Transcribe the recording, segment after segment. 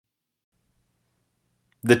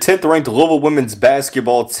The 10th ranked Louisville women's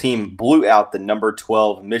basketball team blew out the number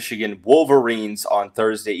 12 Michigan Wolverines on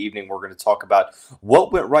Thursday evening. We're going to talk about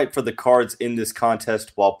what went right for the Cards in this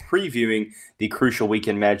contest while previewing the crucial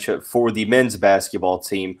weekend matchup for the men's basketball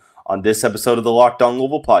team on this episode of the Locked On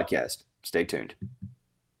Louisville podcast. Stay tuned.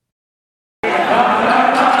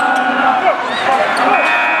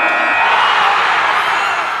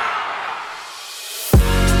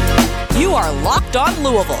 You are Locked On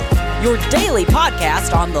Louisville, your daily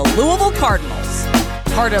podcast on the Louisville Cardinals.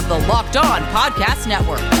 Part of the Locked On Podcast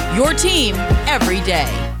Network, your team every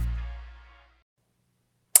day.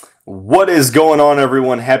 What is going on,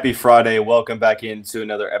 everyone? Happy Friday. Welcome back into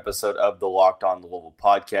another episode of the Locked On Louisville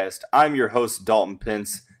podcast. I'm your host, Dalton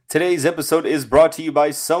Pence. Today's episode is brought to you by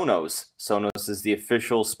Sonos. Sonos is the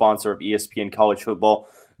official sponsor of ESPN College Football.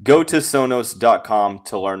 Go to Sonos.com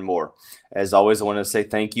to learn more. As always, I want to say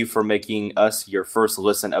thank you for making us your first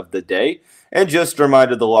listen of the day. And just a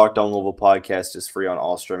reminder, the Locked On Louisville podcast is free on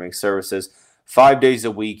all streaming services. 5 days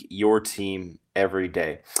a week, your team every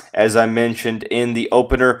day. As I mentioned in the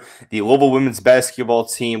opener, the Louisville women's basketball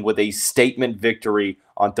team with a statement victory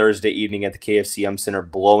on Thursday evening at the KFC Center,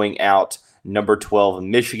 blowing out number 12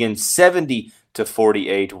 Michigan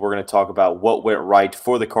 70-48. We're going to talk about what went right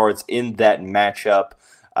for the Cards in that matchup.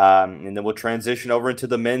 And then we'll transition over into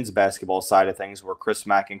the men's basketball side of things, where Chris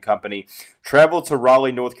Mack and company traveled to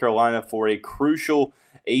Raleigh, North Carolina for a crucial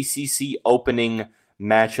ACC opening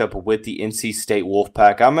matchup with the NC State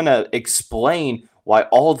Wolfpack. I'm going to explain why,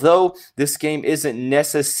 although this game isn't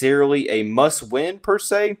necessarily a must-win per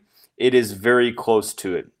se, it is very close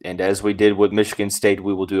to it. And as we did with Michigan State,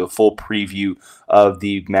 we will do a full preview of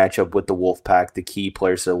the matchup with the Wolfpack, the key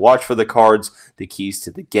players to watch for the Cards, the keys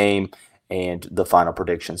to the game, and the final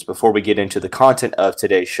predictions. Before we get into the content of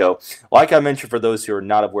today's show, like I mentioned, for those who are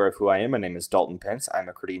not aware of who I am, my name is Dalton Pence. I'm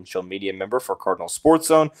a credentialed media member for Cardinal Sports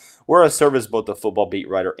Zone, where I serve as both a football beat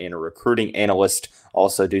writer and a recruiting analyst.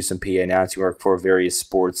 Also do some PA announcing work for various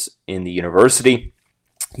sports in the university.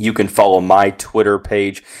 You can follow my Twitter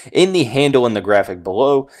page in the handle in the graphic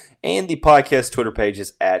below, and the podcast Twitter page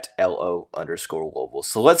is at @LO_Louisville.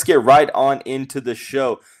 So let's get right on into the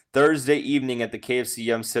show. Thursday evening at the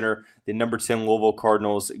KFC Center, the number 10 Louisville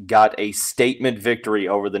Cardinals got a statement victory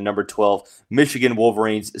over the number 12 Michigan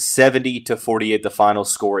Wolverines, 70-48, the final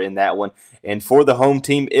score in that one. And for the home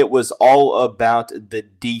team, it was all about the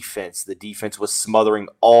defense. The defense was smothering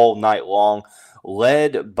all night long,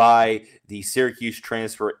 led by the Syracuse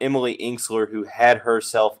transfer Emily Inksler, who had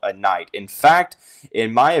herself a night. In fact,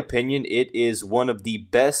 in my opinion, it is one of the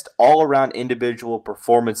best all-around individual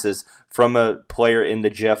performances from a player in the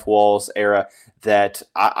Jeff Walz era that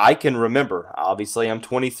I can remember. Obviously, I'm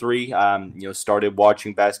 23. Started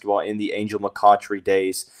watching basketball in the Angel McCoughtry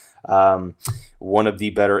days. One of the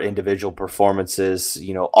better individual performances,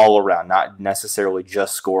 all around, not necessarily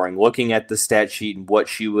just scoring. Looking at the stat sheet and what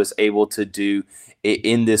she was able to do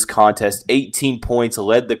in this contest, 18 points,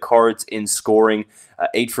 led the Cards in scoring,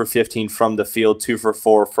 8 for 15 from the field, 2 for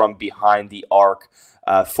 4 from behind the arc.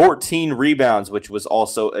 14 rebounds, which was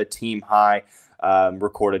also a team high,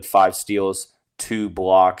 recorded 5 steals, 2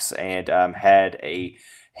 blocks, and had a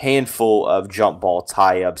handful of jump ball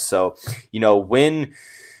tie-ups. So, when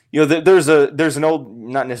there's an old,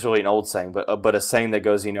 not necessarily an old saying, but a saying that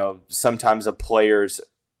goes, sometimes a player's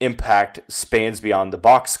impact spans beyond the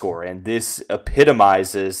box score, and this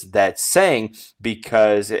epitomizes that saying,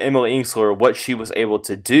 because Emily Inksler, what she was able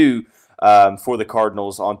to do for the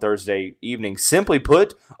Cardinals on Thursday evening, simply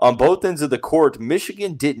put, on both ends of the court,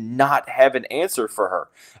 Michigan did not have an answer for her.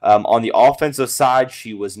 On the offensive side,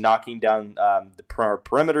 she was knocking down the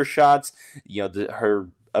perimeter shots. Her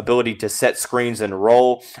ability to set screens and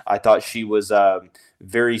roll, I thought she was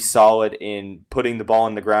very solid in putting the ball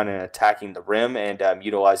on the ground and attacking the rim, and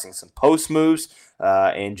utilizing some post moves,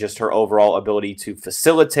 and just her overall ability to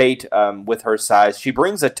facilitate with her size. She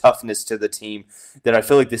brings a toughness to the team that I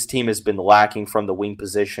feel like this team has been lacking from the wing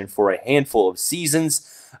position for a handful of seasons.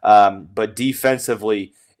 But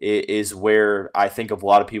defensively is where I think a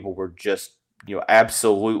lot of people were just,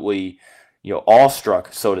 absolutely,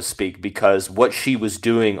 awestruck, so to speak, because what she was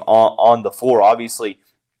doing on the floor. Obviously,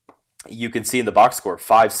 you can see in the box score,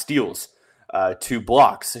 5 steals, 2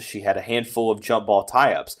 blocks. She had a handful of jump ball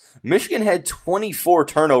tie-ups. Michigan had 24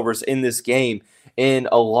 turnovers in this game, and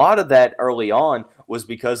a lot of that early on was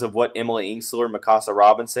because of what Emily Inksler, Mikasa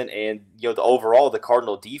Robinson, and the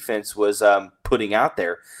Cardinal defense was putting out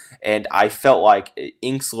there. And I felt like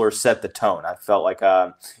Inksler set the tone. I felt like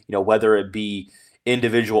whether it be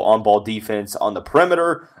individual on-ball defense on the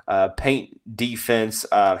perimeter, paint defense,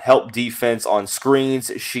 help defense on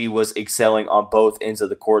screens. She was excelling on both ends of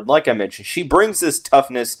the court. Like I mentioned, she brings this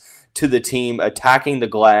toughness to the team, attacking the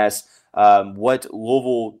glass. What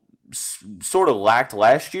Louisville sort of lacked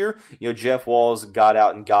last year, Jeff Walz got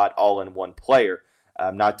out and got all-in-one player.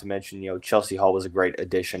 Not to mention, Chelsea Hall was a great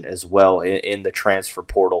addition as well in the transfer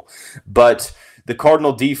portal. But the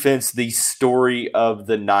Cardinal defense, the story of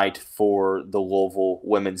the night for the Louisville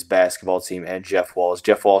women's basketball team and Jeff Walz.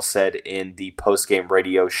 Jeff Walz said in the post-game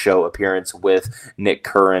radio show appearance with Nick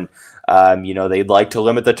Curran, they'd like to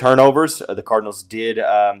limit the turnovers. The Cardinals did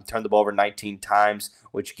turn the ball over 19 times,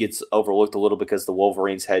 which gets overlooked a little because the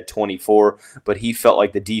Wolverines had 24. But he felt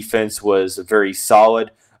like the defense was very solid.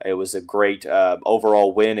 It was a great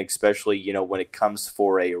overall win, especially, when it comes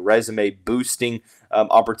for a resume-boosting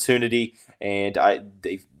opportunity. And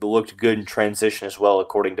they looked good in transition as well,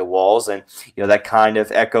 according to Walz. And, that kind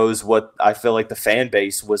of echoes what I feel like the fan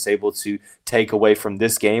base was able to take away from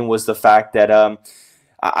this game was the fact that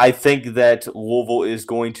I think that Louisville is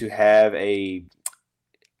going to have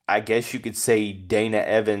I guess you could say, Dana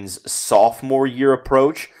Evans' sophomore year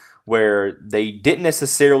approach, where they didn't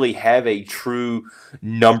necessarily have a true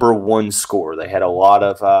number one scorer. They had a lot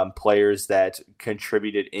of players that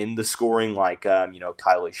contributed in the scoring, like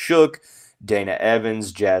Kylie Shook, Dana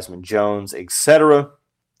Evans, Jasmine Jones, etc.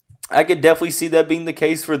 I could definitely see that being the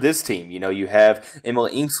case for this team. You have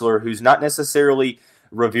Emily Inksler, who's not necessarily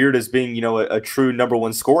revered as being, a true number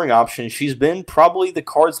one scoring option. She's been probably the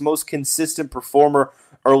Cards' most consistent performer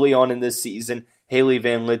early on in this season. Haley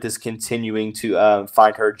Van Lith is continuing to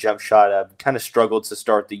find her jump shot. Kind of struggled to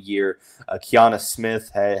start the year. Kiana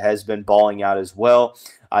Smith has been balling out as well.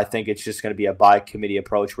 I think it's just going to be a by-committee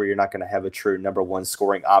approach where you're not going to have a true number one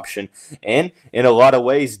scoring option. And in a lot of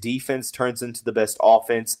ways, defense turns into the best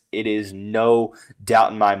offense. It is no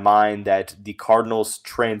doubt in my mind that the Cardinals'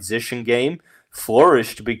 transition game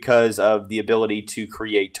flourished because of the ability to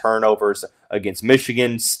create turnovers against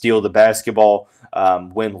Michigan, steal the basketball,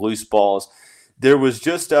 win loose balls. There was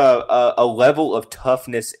just a level of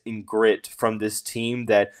toughness and grit from this team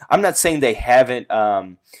that I'm not saying they haven't,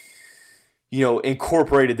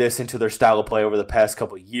 incorporated this into their style of play over the past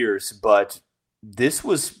couple of years, but this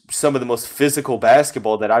was some of the most physical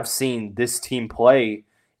basketball that I've seen this team play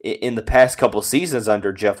in the past couple of seasons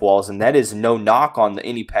under Jeff Walz, and that is no knock on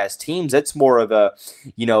any past teams. That's more of a,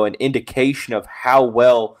 an indication of how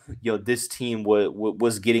well, this team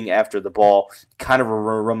was getting after the ball. Kind of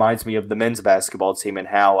reminds me of the men's basketball team and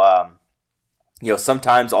how,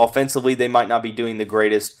 sometimes offensively they might not be doing the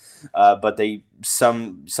greatest, but they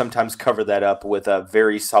sometimes cover that up with a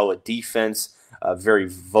very solid defense, very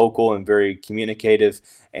vocal and very communicative,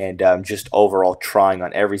 and just overall trying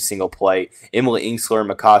on every single play. Emily Inksler and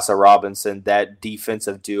Mikasa Robinson, that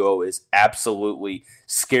defensive duo is absolutely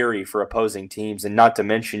scary for opposing teams. And not to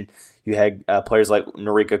mention, you had players like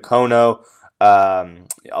Norika Kono,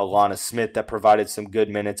 Alana Smith that provided some good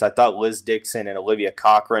minutes. I thought Liz Dixon and Olivia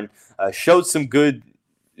Cochran showed some good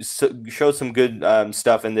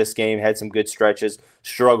stuff in this game, had some good stretches,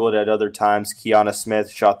 struggled at other times. Kiana Smith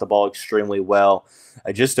shot the ball extremely well.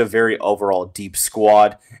 Just a very overall deep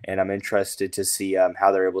squad, and I'm interested to see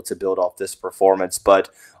how they're able to build off this performance. But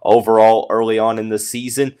overall, early on in the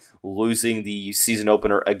season, losing the season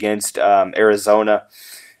opener against Arizona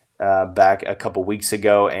back a couple weeks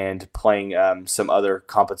ago and playing some other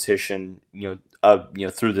competition,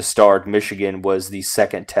 through the start, Michigan was the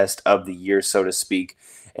second test of the year, so to speak.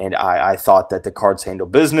 And I thought that the Cards handle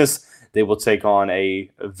business. They will take on a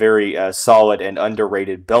very solid and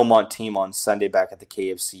underrated Belmont team on Sunday back at the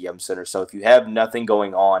KFC Yum Center. So if you have nothing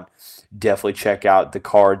going on, definitely check out the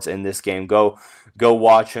Cards in this game. Go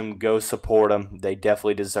watch them. Go support them. They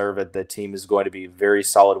definitely deserve it. The team is going to be very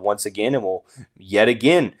solid once again and will yet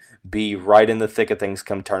again be right in the thick of things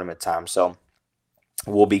come tournament time. So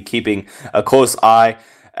we'll be keeping a close eye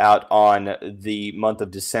out on the month of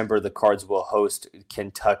December. The Cards will host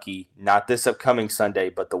Kentucky, not this upcoming Sunday,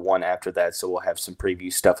 but the one after that. So we'll have some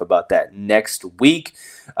preview stuff about that next week.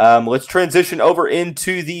 Let's transition over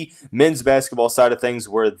into the men's basketball side of things,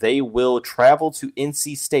 where they will travel to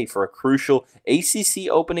NC State for a crucial ACC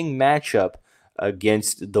opening matchup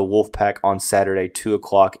against the Wolfpack on Saturday, 2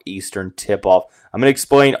 o'clock Eastern tip-off. I'm going to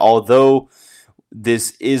explain, although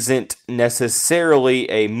this isn't necessarily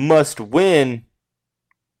a must-win,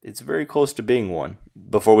 it's very close to being one.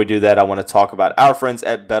 Before we do that, I want to talk about our friends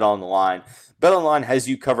at BetOnline. BetOnline has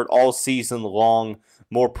you covered all season long,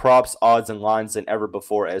 more props, odds, and lines than ever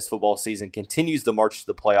before as football season continues the march to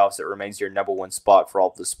the playoffs. It remains your number one spot for all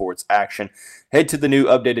of the sports action. Head to the new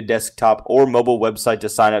updated desktop or mobile website to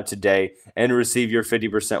sign up today and receive your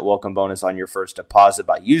 50% welcome bonus on your first deposit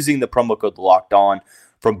by using the promo code LOCKEDON.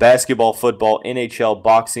 From basketball, football, NHL,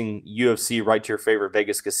 boxing, UFC, right to your favorite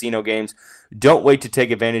Vegas casino games. Don't wait to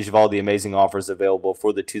take advantage of all the amazing offers available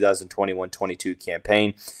for the 2021-22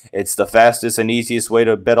 campaign. It's the fastest and easiest way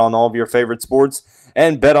to bet on all of your favorite sports,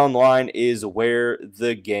 and BetOnline is where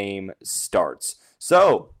the game starts.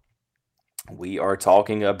 So, we are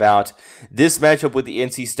talking about this matchup with the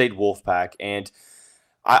NC State Wolfpack, and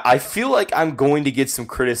I feel like I'm going to get some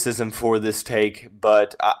criticism for this take,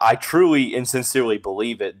 but I truly and sincerely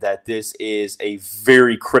believe it that this is a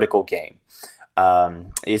very critical game.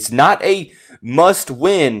 It's not a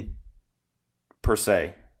must-win per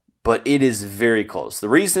se, but it is very close. The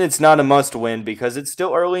reason it's not a must-win because it's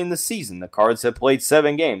still early in the season. The Cards have played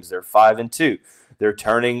 7 games. They're 5-2. They're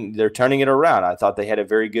turning it around. I thought they had a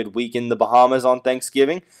very good week in the Bahamas on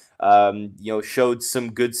Thanksgiving. Showed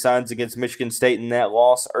some good signs against Michigan State in that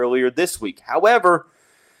loss earlier this week. However,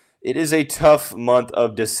 it is a tough month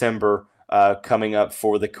of December coming up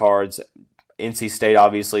for the Cards. NC State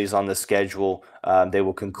obviously is on the schedule. They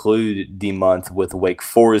will conclude the month with Wake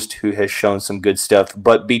Forest, who has shown some good stuff.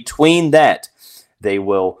 But between that, they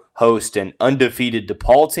will host an undefeated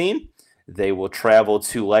DePaul team. They will travel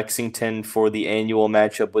to Lexington for the annual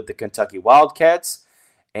matchup with the Kentucky Wildcats.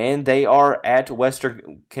 And they are at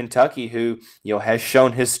Western Kentucky, who has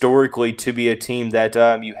shown historically to be a team that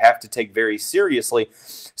you have to take very seriously.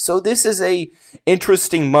 So this is a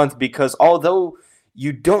interesting month because although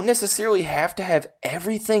you don't necessarily have to have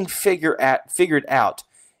everything figured out,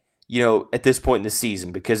 at this point in the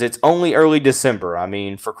season because it's only early December. I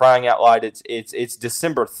mean, for crying out loud, it's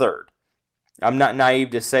December 3rd. I'm not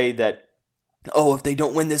naive to say that, if they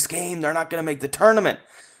don't win this game, they're not going to make the tournament.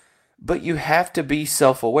 But you have to be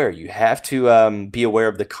self-aware. You have to be aware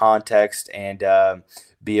of the context and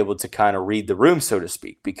be able to kind of read the room, so to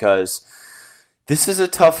speak, because this is a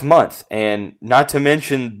tough month. And not to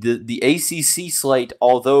mention the ACC slate,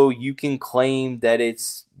 although you can claim that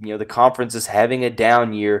it's, the conference is having a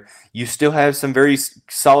down year, you still have some very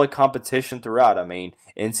solid competition throughout. I mean,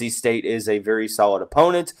 NC State is a very solid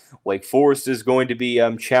opponent. Wake Forest is going to be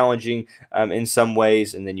challenging in some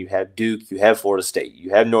ways. And then you have Duke, you have Florida State, you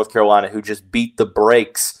have North Carolina, who just beat the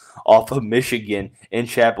brakes off of Michigan in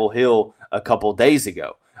Chapel Hill a couple days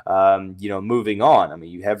ago. Moving on, I mean,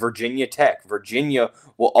 you have Virginia Tech. Virginia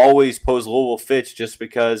will always pose Louisville fits just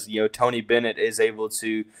because, Tony Bennett is able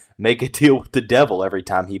to make a deal with the devil every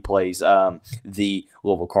time he plays the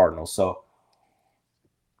Louisville Cardinals.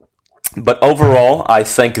 But overall, I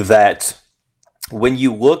think that when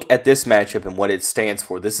you look at this matchup and what it stands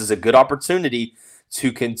for, this is a good opportunity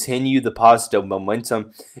to continue the positive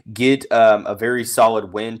momentum, get a very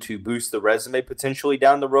solid win to boost the resume potentially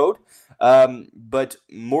down the road. But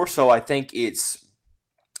more so, I think it's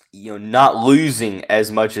not losing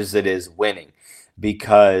as much as it is winning,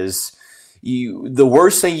 because the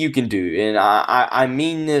worst thing you can do, and I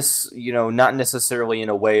mean this, not necessarily in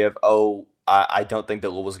a way of I don't think that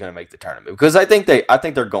Louisville's going to make the tournament, because I think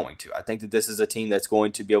they're going to. I think that this is a team that's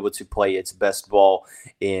going to be able to play its best ball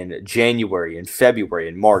in January, in February,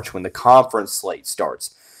 and March when the conference slate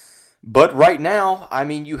starts. But right now, I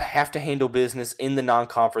mean, you have to handle business in the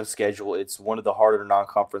non-conference schedule. It's one of the harder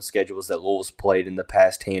non-conference schedules that Louisville's played in the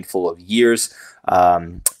past handful of years.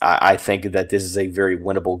 I think that this is a very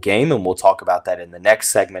winnable game, and we'll talk about that in the next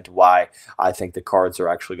segment, why I think the Cards are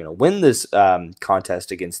actually going to win this contest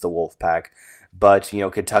against the Wolfpack. But,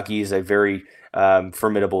 Kentucky is a very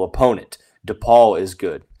formidable opponent. DePaul is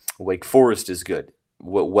good. Wake Forest is good.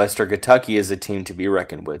 Western Kentucky is a team to be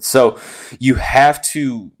reckoned with. So you have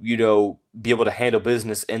to, be able to handle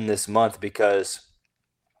business in this month, because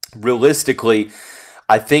realistically,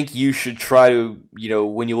 I think you should try to,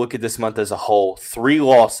 when you look at this month as a whole, 3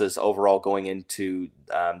 losses overall going into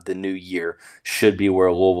the new year should be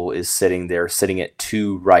where Louisville is sitting. They're sitting at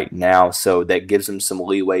 2 right now. So that gives them some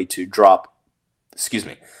leeway to drop,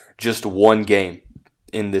 just 1 game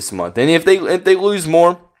in this month. And if they lose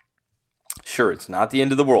more, sure, it's not the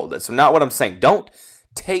end of the world. That's not what I'm saying. Don't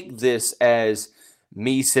take this as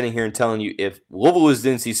me sitting here and telling you if Louisville is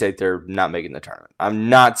NC State, they're not making the tournament. I'm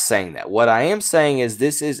not saying that. What I am saying is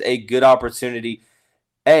this is a good opportunity,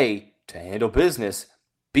 A, to handle business,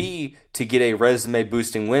 B, to get a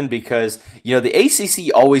resume-boosting win, because, the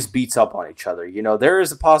ACC always beats up on each other. There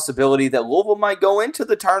is a possibility that Louisville might go into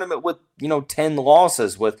the tournament with, 10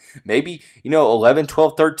 losses, with maybe, 11,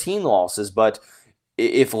 12, 13 losses, but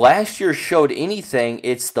if last year showed anything,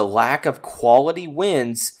 it's the lack of quality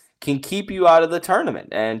wins can keep you out of the tournament.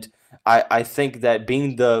 And I think that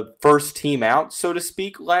being the first team out, so to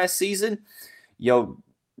speak, last season, you know,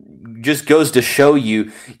 just goes to show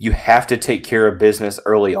you have to take care of business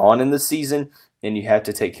early on in the season, and you have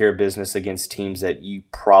to take care of business against teams that you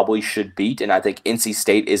probably should beat. And I think NC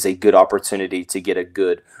State is a good opportunity to get a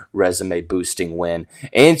good resume boosting win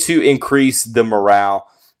and to increase the morale.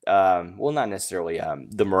 Well, not necessarily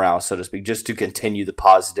the morale, so to speak, just to continue the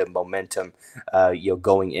positive momentum,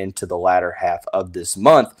 going into the latter half of this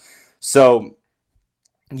month. So,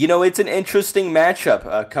 it's an interesting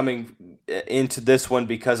matchup coming into this one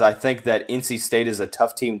because I think that NC State is a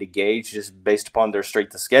tough team to gauge just based upon their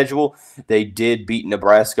strength of schedule. They did beat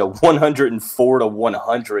Nebraska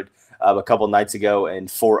 104-100 a couple nights ago in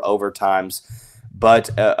 4 overtimes, but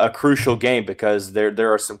a crucial game because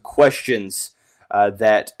there are some questions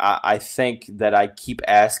that I think that I keep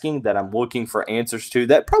asking, that I'm looking for answers to,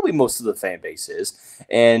 that probably most of the fan base is.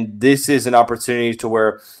 And this is an opportunity to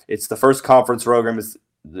where it's the first conference road game.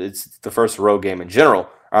 It's the first road game in general.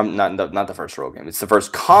 Not the first road game. It's the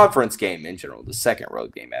first conference game in general, the second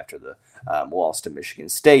road game after the loss to Michigan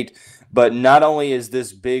State. But not only is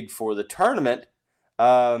this big for the tournament,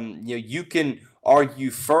 you can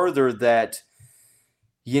argue further that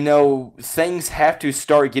things have to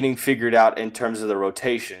start getting figured out in terms of the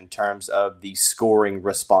rotation, in terms of the scoring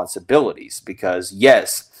responsibilities. Because,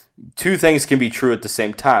 yes, two things can be true at the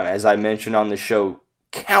same time. As I mentioned on the show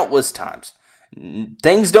countless times,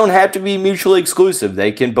 things don't have to be mutually exclusive.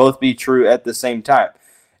 They can both be true at the same time.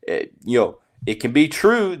 It can be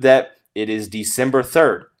true that it is December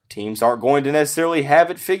 3rd. Teams aren't going to necessarily have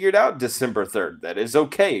it figured out December 3rd. That is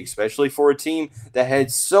okay, especially for a team that had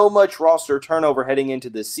so much roster turnover heading into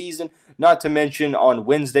this season. Not to mention on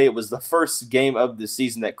Wednesday, it was the first game of the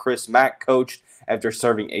season that Chris Mack coached after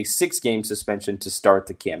serving a 6-game suspension to start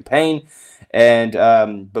the campaign. And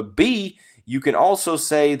but B, you can also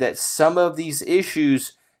say that some of these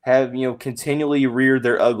issues have continually reared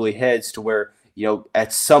their ugly heads to where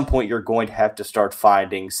at some point you're going to have to start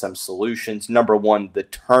finding some solutions. Number one, the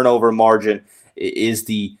turnover margin is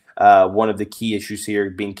the one of the key issues here,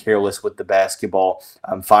 being careless with the basketball,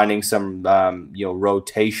 finding some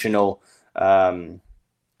rotational,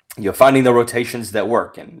 finding the rotations that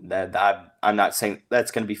work. And that I'm not saying that's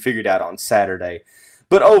going to be figured out on Saturday,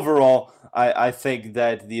 but overall, I think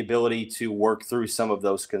that the ability to work through some of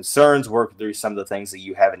those concerns, work through some of the things that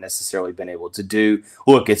you haven't necessarily been able to do.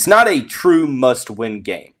 Look, it's not a true must-win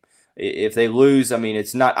game. If they lose,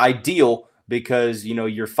 it's not ideal because,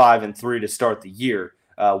 you're 5-3 to start the year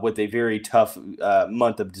with a very tough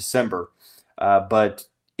month of December. But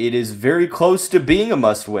it is very close to being a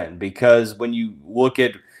must-win because when you look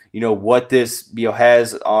at, what this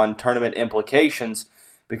has on tournament implications,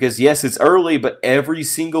 because, yes, it's early, but every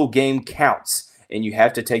single game counts, and you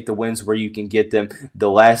have to take the wins where you can get them. The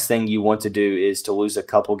last thing you want to do is to lose a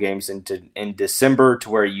couple games in December to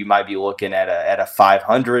where you might be looking at a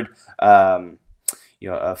 500,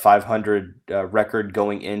 a 500 record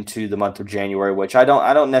going into the month of January, which I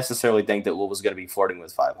don't necessarily think that Louisville's going to be flirting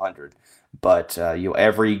with 500. But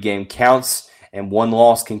every game counts, and one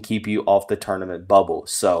loss can keep you off the tournament bubble.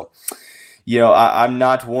 So, I'm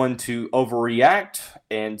not one to overreact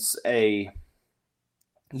and say,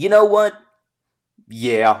 you know what?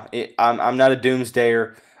 Yeah, I'm not a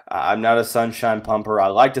doomsdayer. I'm not a sunshine pumper. I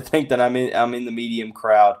like to think that I'm in the medium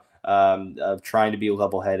crowd of trying to be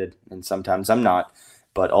level-headed, and sometimes I'm not.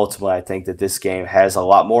 But ultimately, I think that this game has a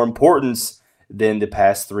lot more importance than the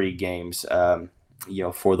past 3 games,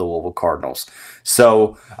 for the Louisville Cardinals.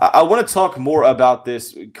 So I want to talk more about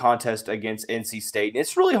this contest against NC State.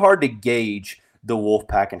 It's really hard to gauge the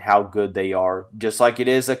Wolfpack and how good they are, just like it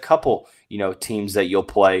is a couple, teams that you'll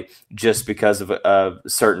play just because of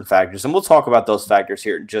certain factors. And we'll talk about those factors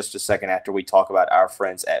here in just a second after we talk about our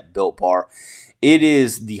friends at Built Bar. It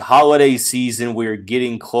is the holiday season. We're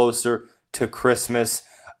getting closer to Christmas,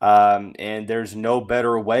 and there's no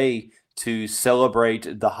better way to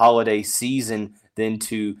celebrate the holiday season than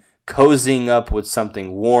to cozying up with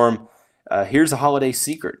something warm. Here's a holiday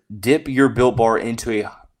secret. Dip your Built Bar into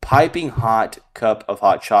a piping hot cup of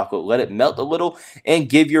hot chocolate. Let it melt a little and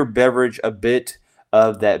give your beverage a bit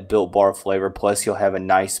of that Built Bar flavor. Plus, you'll have a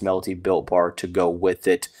nice melty Built Bar to go with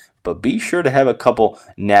it. But be sure to have a couple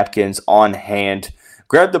napkins on hand.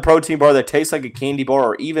 Grab the protein bar that tastes like a candy bar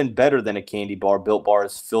or even better than a candy bar. Built Bar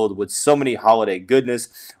is filled with so many holiday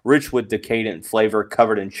goodness, rich with decadent flavor,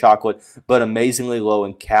 covered in chocolate, but amazingly low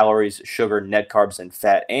in calories, sugar, net carbs, and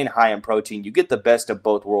fat, and high in protein. You get the best of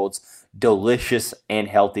both worlds, delicious and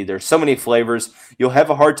healthy. There's so many flavors, you'll have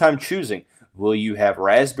a hard time choosing. Will you have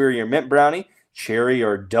raspberry or mint brownie, cherry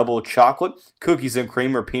or double chocolate, cookies and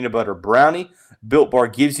cream or peanut butter brownie? Built Bar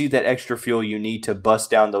gives you that extra fuel you need to bust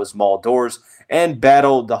down those mall doors and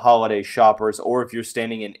battle the holiday shoppers. Or if you're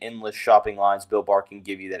standing in endless shopping lines, Built Bar can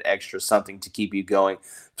give you that extra something to keep you going.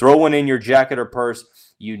 Throw one in your jacket or purse.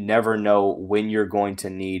 You never know when you're going to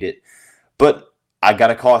need it. But I got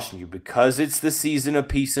to caution you, because it's the season of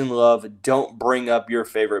peace and love, don't bring up your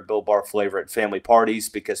favorite Built Bar flavor at family parties,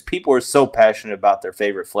 because people are so passionate about their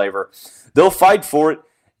favorite flavor. They'll fight for it,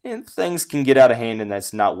 and things can get out of hand, and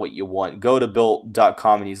that's not what you want. Go to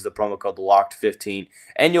Built.com and use the promo code LOCKED15,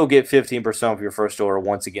 and you'll get 15% off your first order.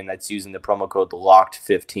 Once again, that's using the promo code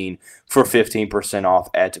LOCKED15 for 15% off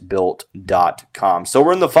at Built.com. So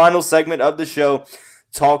we're in the final segment of the show,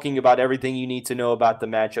 talking about everything you need to know about the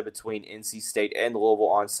matchup between NC State and Louisville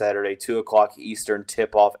on Saturday, 2 o'clock Eastern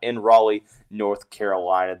tip-off in Raleigh, North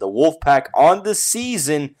Carolina. The Wolfpack on the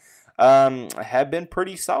season have been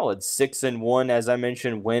pretty solid. 6-1, as I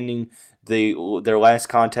mentioned, winning their last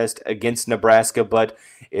contest against Nebraska, but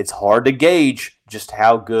it's hard to gauge just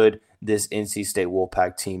how good this NC State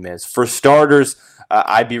Wolfpack team is. For starters,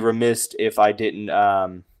 I'd be remiss if I didn't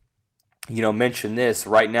mention this.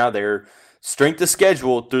 Right now, their strength of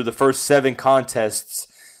schedule through the first 7 contests,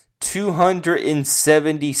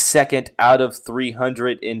 272nd out of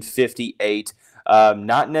 358.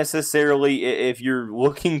 Not necessarily, if you're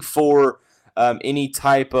looking for any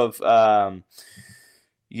type of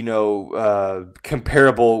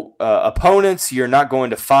comparable opponents, you're not going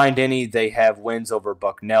to find any. They have wins over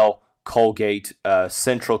Bucknell, Colgate,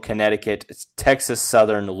 Central Connecticut, Texas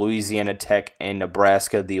Southern, Louisiana Tech, and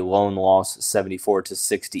Nebraska. The lone loss,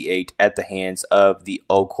 74-68, at the hands of the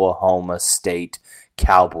Oklahoma State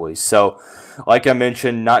Cowboys. So, like I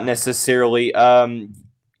mentioned, not necessarily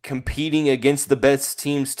competing against the best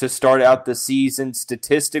teams to start out the season.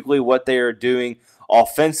 Statistically, what they are doing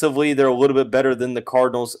offensively, they're a little bit better than the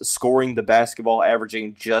Cardinals, scoring the basketball,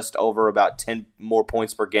 averaging just over about 10 more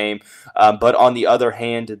points per game. But on the other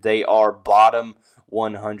hand, they are bottom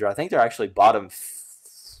 100. I think they're actually bottom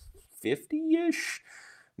 50-ish,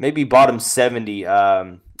 maybe bottom 70.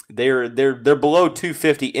 They're below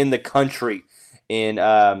 250 in the country in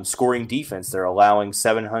scoring defense. They're allowing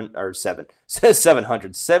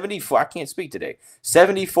 774. I can't speak today.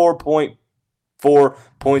 74.4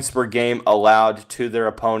 points per game allowed to their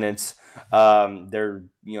opponents. They're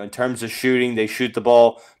in terms of shooting, they shoot the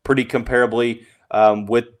ball pretty comparably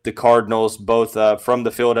with the Cardinals, both from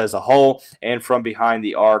the field as a whole and from behind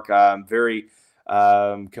the arc. Very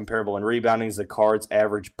comparable in rebounding, as the Cards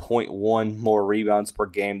average 0.1 more rebounds per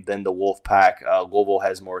game than the Wolfpack. Louisville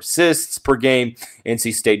has more assists per game.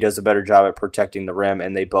 NC State does a better job at protecting the rim,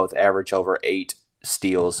 and they both average over 8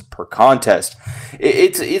 steals per contest.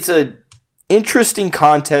 It's a interesting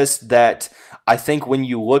contest that I think when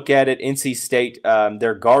you look at it, NC State,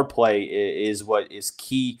 their guard play is what is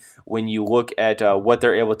key when you look at what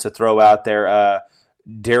they're able to throw out there.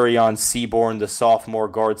 Darion Seaborn, the sophomore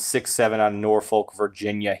guard, 6'7", out of Norfolk,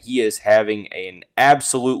 Virginia. He is having an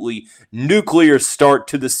absolutely nuclear start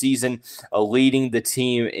to the season, leading the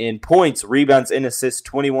team in points, rebounds, and assists,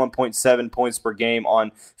 21.7 points per game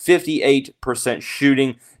on 58%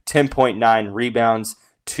 shooting, 10.9 rebounds,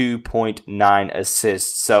 2.9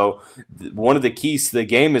 assists. So one of the keys to the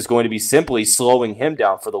game is going to be simply slowing him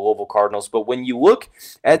down for the Louisville Cardinals. But when you look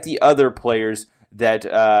at the other players that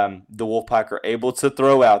the Wolfpack are able to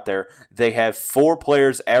throw out there, they have 4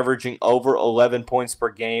 players averaging over 11 points per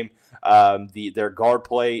game. Their guard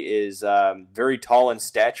play is very tall in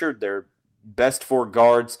stature. Their best 4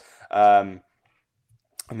 guards, they're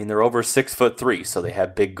over 6'3", so they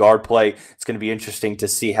have big guard play. It's going to be interesting to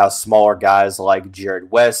see how smaller guys like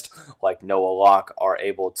Jared West, like Noah Locke, are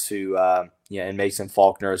able to, and Mason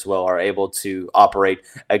Faulkner as well, are able to operate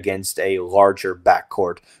against a larger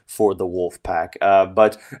backcourt for the Wolfpack.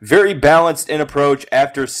 But very balanced in approach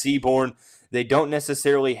after Seaborn. They don't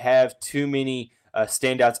necessarily have too many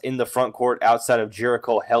standouts in the front court outside of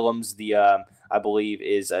Jericho Helms, I believe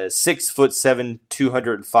is a 6'7",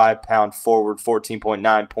 205-pound forward,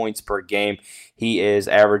 14.9 points per game. He is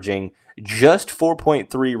averaging just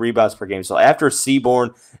 4.3 rebounds per game. So after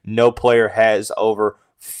Seaborn, no player has over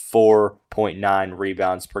 4.9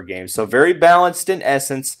 rebounds per game. So very balanced in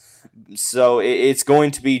essence. So it's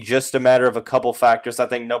going to be just a matter of a couple factors. I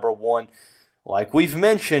think number one, like we've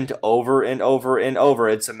mentioned over and over and over,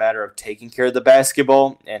 it's a matter of taking care of the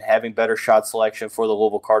basketball and having better shot selection for the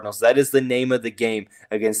Louisville Cardinals. That is the name of the game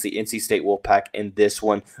against the NC State Wolfpack in this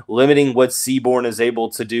one. Limiting what Seaborn is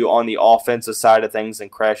able to do on the offensive side of things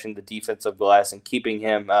and crashing the defensive glass and keeping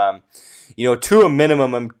him, to a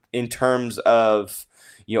minimum in terms of,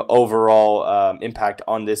 overall impact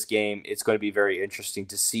on this game. It's going to be very interesting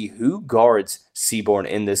to see who guards Seaborn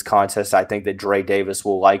in this contest. I think that Dre Davis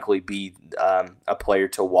will likely be a player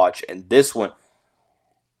to watch in this one.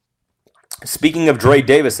 Speaking of Dre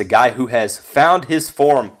Davis, a guy who has found his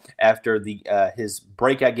form after his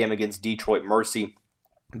breakout game against Detroit Mercy,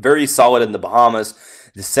 very solid in the Bahamas,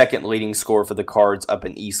 the second leading scorer for the Cards up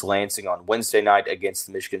in East Lansing on Wednesday night against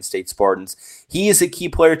the Michigan State Spartans. He is a key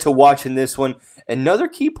player to watch in this one. Another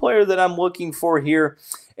key player that I'm looking for here,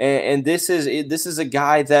 and this is a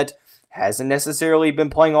guy that hasn't necessarily been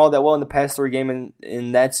playing all that well in the past 3 games,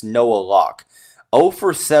 and that's Noah Locke. 0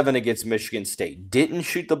 for 7 against Michigan State. Didn't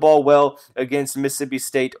shoot the ball well against Mississippi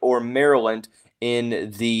State or Maryland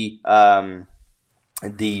in the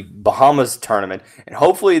Bahamas tournament. And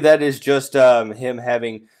hopefully that is just him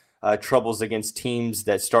having troubles against teams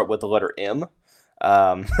that start with the letter M.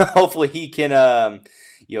 Hopefully he can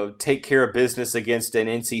take care of business against an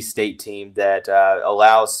NC State team that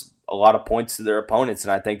allows a lot of points to their opponents.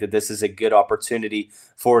 And I think that this is a good opportunity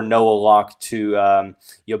for Noah Locke to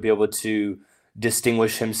be able to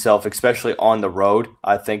distinguish himself, especially on the road.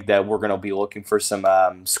 I think that we're going to be looking for some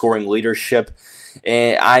scoring leadership.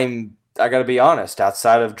 And I got to be honest,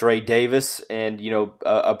 outside of Dre Davis and,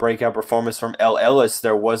 a breakout performance from L. Ellis,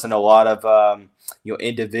 there wasn't a lot of,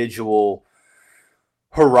 individual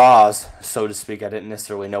hurrahs, so to speak. I didn't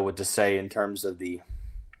necessarily know what to say in terms of the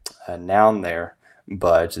noun there,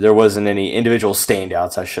 but there wasn't any individual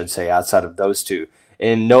standouts, I should say, outside of those two.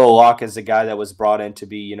 And Noah Locke is a guy that was brought in to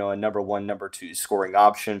be, a number 1, number 2 scoring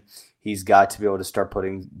option. He's got to be able to start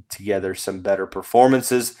putting together some better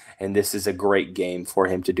performances, and this is a great game for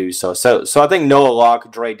him to do so. So I think Noah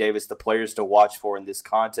Locke, Dre Davis, the players to watch for in this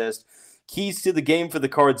contest. Keys to the game for the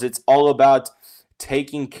Cards, it's all about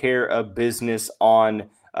taking care of business on,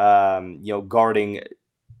 guarding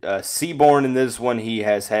Seaborn in this one. He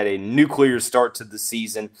has had a nuclear start to the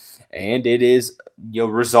season, and it is,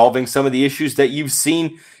 resolving some of the issues that you've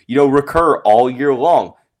seen, recur all year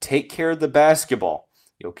long. Take care of the basketball.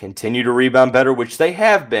 Continue to rebound better, which they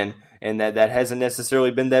have been, and that hasn't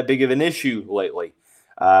necessarily been that big of an issue lately.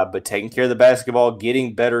 But taking care of the basketball,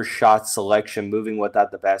 getting better shot selection, moving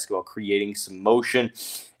without the basketball, creating some motion.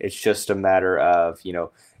 It's just a matter of,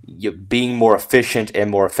 being more efficient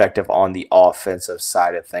and more effective on the offensive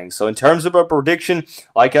side of things. So in terms of a prediction,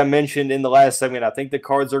 like I mentioned in the last segment, I think the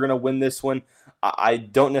Cards are going to win this one. I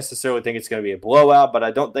don't necessarily think it's going to be a blowout, but I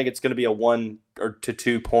don't think it's going to be a 1 or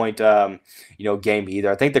 2 point, game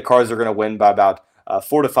either. I think the Cards are going to win by about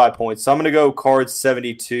 4 to 5 points. So I'm going to go Cards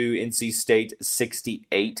 72, NC State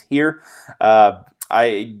 68 here.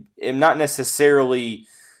 I am not necessarily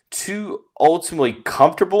too ultimately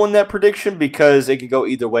comfortable in that prediction because it can go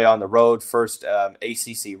either way on the road. First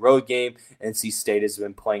ACC road game. NC State has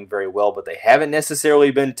been playing very well, but they haven't necessarily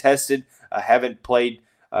been tested, haven't played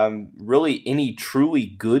really any truly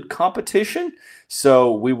good competition.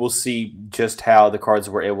 So we will see just how the Cards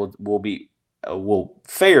will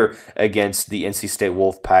fare against the NC State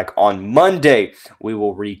Wolfpack on Monday. We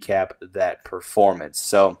will recap that performance.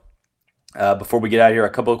 So before we get out of here, a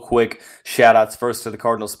couple of quick shout-outs. First to the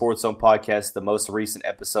Cardinal Sports Zone podcast, the most recent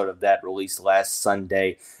episode of that released last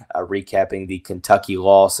Sunday, recapping the Kentucky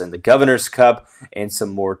loss and the Governor's Cup, and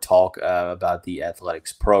some more talk about the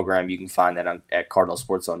athletics program. You can find that at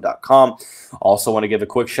cardinalsportszone.com. Also want to give a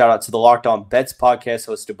quick shout-out to the Locked On Bets podcast,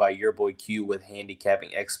 hosted by your boy Q, with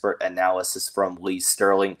handicapping expert analysis from Lee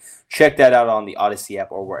Sterling. Check that out on the Odyssey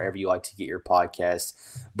app or wherever you like to get your podcasts.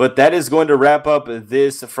 But that is going to wrap up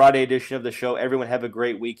this Friday edition of the show. Everyone have a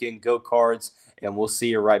great weekend. Go Cards, and we'll see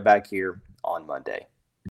you right back here on Monday.